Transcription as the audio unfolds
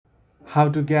How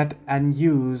to get and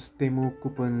use Temu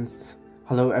coupons.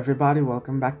 Hello everybody,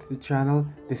 welcome back to the channel.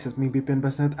 This is me Bipin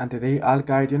Basant, and today I'll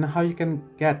guide you on how you can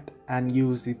get and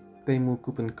use the Temu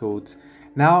coupon codes.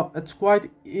 Now it's quite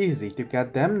easy to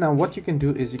get them. Now what you can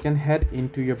do is you can head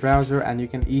into your browser and you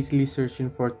can easily search in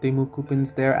for Temu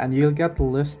coupons there, and you'll get a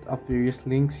list of various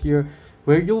links here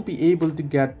where you'll be able to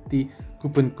get the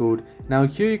coupon code. Now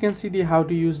here you can see the how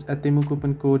to use a Temu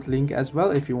coupon code link as well.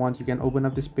 If you want, you can open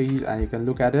up this page and you can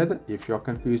look at it if you're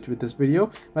confused with this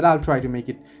video, but I'll try to make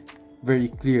it very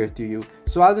clear to you.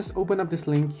 So I'll just open up this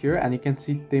link here and you can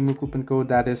see Temu coupon code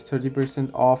that is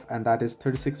 30% off, and that is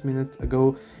 36 minutes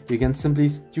ago. You can simply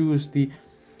choose the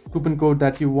coupon code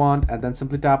that you want and then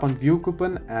simply tap on view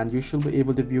coupon, and you should be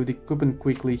able to view the coupon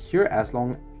quickly here. As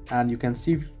long and you can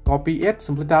see copy it,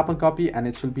 simply tap on copy and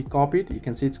it should be copied. You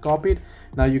can see it's copied.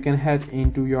 Now you can head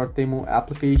into your Temu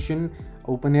application,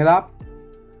 open it up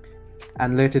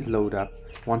and let it load up.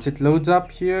 Once it loads up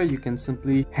here, you can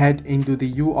simply head into the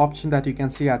U option that you can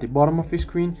see at the bottom of your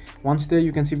screen. Once there,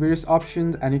 you can see various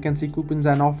options and you can see coupons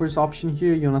and offers option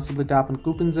here. You want to simply tap on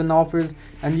coupons and offers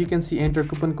and you can see enter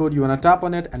coupon code. You want to tap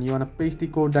on it and you want to paste the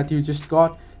code that you just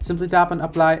got. Simply tap on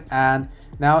apply, and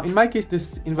now in my case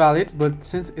this is invalid, but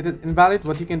since it is invalid,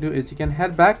 what you can do is you can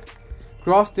head back,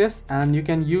 cross this, and you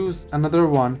can use another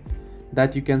one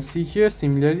that you can see here.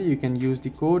 Similarly, you can use the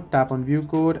code, tap on view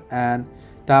code and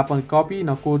tap on copy.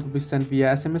 Now code will be sent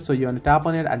via SMS, so you want to tap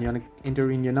on it and you want to enter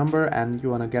in your number and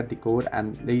you want to get the code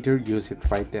and later use it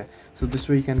right there. So this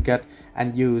way you can get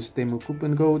and use Temu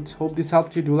coupon codes. Hope this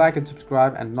helped you. Do like and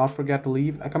subscribe, and not forget to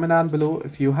leave a comment down below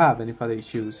if you have any further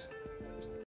issues.